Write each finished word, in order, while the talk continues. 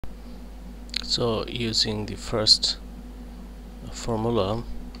So using the first formula,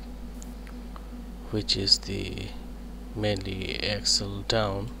 which is the mainly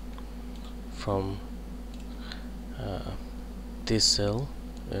xlDown from this cell,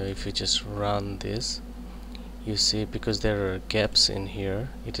 if you just run this, you see, because there are gaps in here,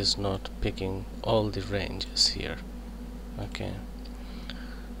 it is not picking all the ranges here. Okay,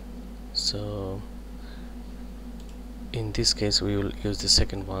 so in this case we will use the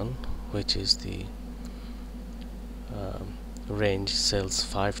second one, which is the range cells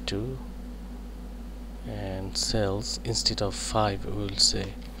 5 to, and cells, instead of 5 we will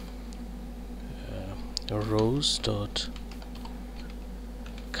say rows.count,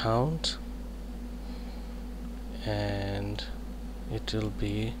 and it will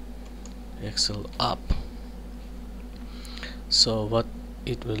be xlup. So what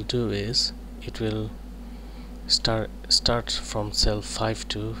it will do is it will start from cell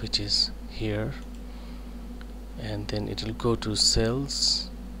 5.2, which is here, and then it will go to cells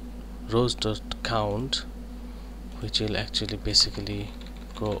rows.count, which will actually basically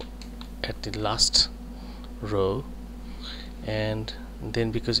go at the last row, and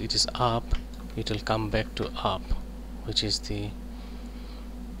then because it is up, it will come back to up, which is the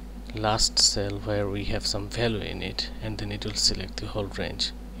last cell where we have some value in it, and then it will select the whole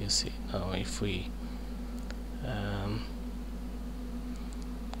range. You see, now if we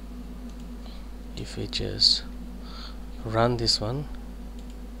just run this one,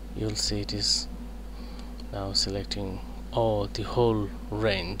 you'll see it is now selecting the whole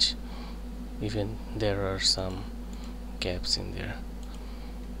range, even there are some gaps in there.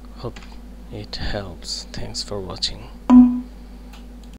 Hope it helps. Thanks for watching.